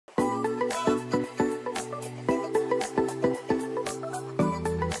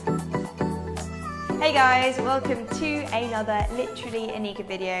Hey guys, welcome to another Literally Anika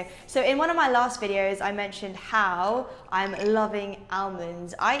video. So in one of my last videos, I mentioned how I'm loving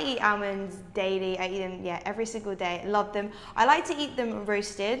almonds. I eat almonds daily. I eat them, every single day. Love them. I like to eat them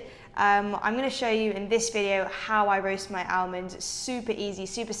roasted. I'm going to show you in this video how I roast my almonds. Super easy,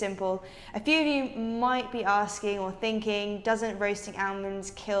 super simple. A few of you might be asking or thinking, doesn't roasting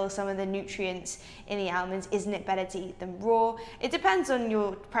almonds kill some of the nutrients in the almonds? Isn't it better to eat them raw? It depends on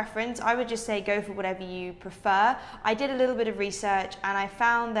your preference. I would just say go for whatever you prefer. I did a little bit of research and I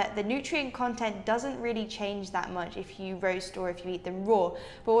found that the nutrient content doesn't really change that much if you roast or if you eat them raw.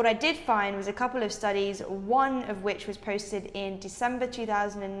 But what I did find was a couple of studies, one of which was posted in December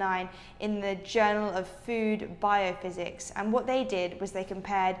 2009 in the Journal of Food Biophysics, and what they did was they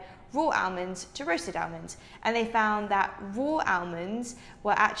compared raw almonds to roasted almonds, and they found that raw almonds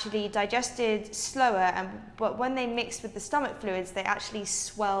were actually digested slower, but when they mixed with the stomach fluids they actually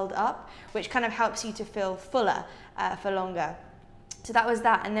swelled up, which kind of helps you to feel fuller for longer. So that was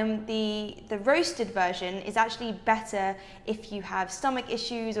that. And then the roasted version is actually better if you have stomach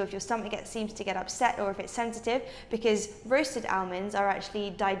issues or if your stomach seems to get upset or if it's sensitive, because roasted almonds are actually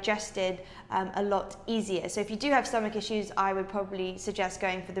digested a lot easier. So if you do have stomach issues, I would probably suggest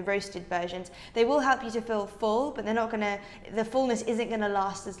going for the roasted versions. They will help you to feel full, but the fullness isn't gonna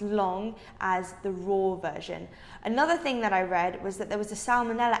last as long as the raw version. Another thing that I read was that there was a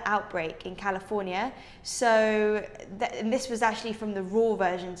salmonella outbreak in California. So and this was actually from the raw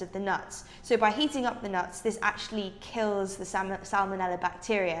versions of the nuts. So by heating up the nuts, this actually kills the salmonella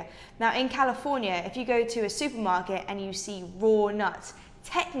bacteria. Now in California, if you go to a supermarket and you see raw nuts,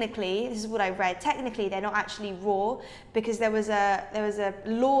 technically, this is what I read, technically they're not actually raw, because there was a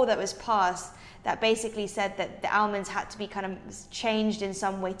law that was passed that basically said that the almonds had to be kind of changed in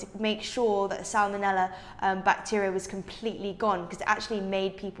some way to make sure that the salmonella bacteria was completely gone, because it actually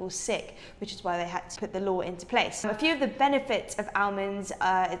made people sick, which is why they had to put the law into place. A few of the benefits of almonds,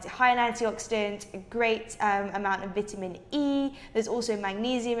 it's high in antioxidants, a great amount of vitamin E. There's also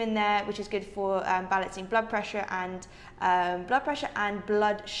magnesium in there, which is good for balancing blood pressure and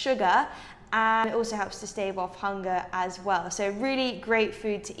blood sugar. And it also helps to stave off hunger as well. So really great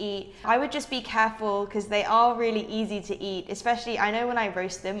food to eat. I would just be careful because they are really easy to eat, especially I know when I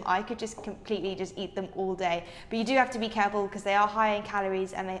roast them, I could just completely just eat them all day. But you do have to be careful because they are high in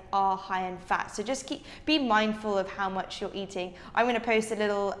calories and they are high in fat. So just be mindful of how much you're eating. I'm gonna post a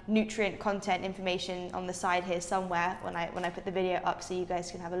little nutrient content information on the side here somewhere when I put the video up so you guys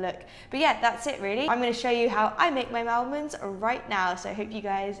can have a look. But yeah, that's it really. I'm gonna show you how I make my almonds right now. So I hope you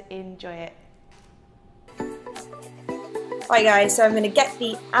guys enjoy it. Alright guys, so I'm going to get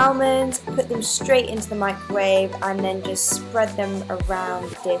the almonds, put them straight into the microwave and then just spread them around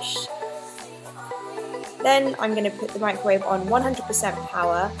the dish. Then I'm going to put the microwave on 100%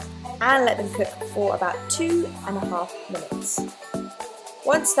 power and let them cook for about 2.5 minutes.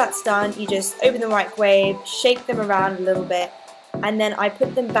 Once that's done, you just open the microwave, shake them around a little bit, and then I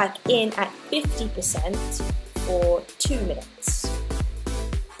put them back in at 50% for 2 minutes.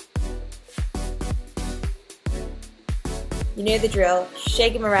 You know the drill,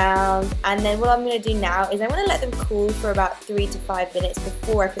 shake them around, and then what I'm going to do now is I'm going to let them cool for about 3 to 5 minutes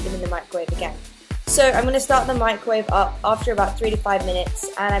before I put them in the microwave again. So I'm going to start the microwave up after about 3 to 5 minutes,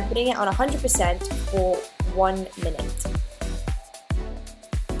 and I'm putting it on 100% for 1 minute.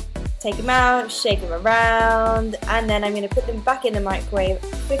 Take them out, shake them around, and then I'm going to put them back in the microwave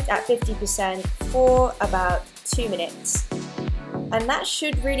at 50% for about 2 minutes. And that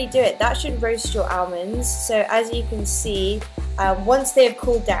should really do it. That should roast your almonds. So as you can see, once they have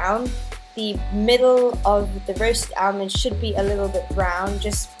cooled down, the middle of the roasted almonds should be a little bit brown.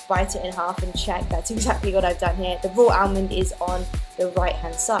 Just bite it in half and check. That's exactly what I've done here. The raw almond is on the right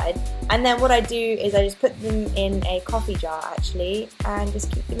hand side. And then what I do is I just put them in a coffee jar actually, and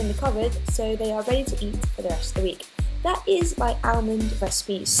just keep them in the cupboard so they are ready to eat for the rest of the week. That is my almond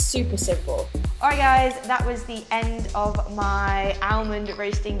recipe, super simple. Alright guys, that was the end of my almond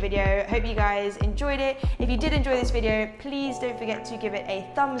roasting video. Hope you guys enjoyed it. If you did enjoy this video, please don't forget to give it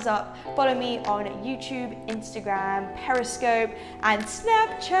a thumbs up. Follow me on YouTube, Instagram, Periscope, and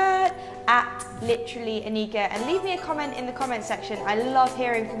Snapchat at Literally Anika, and leave me a comment in the comment section. I love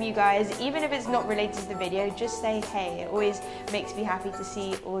hearing from you guys, even if it's not related to the video, just say hey. It always makes me happy to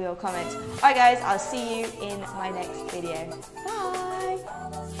see all your comments. Alright guys, I'll see you in my next video. Bye!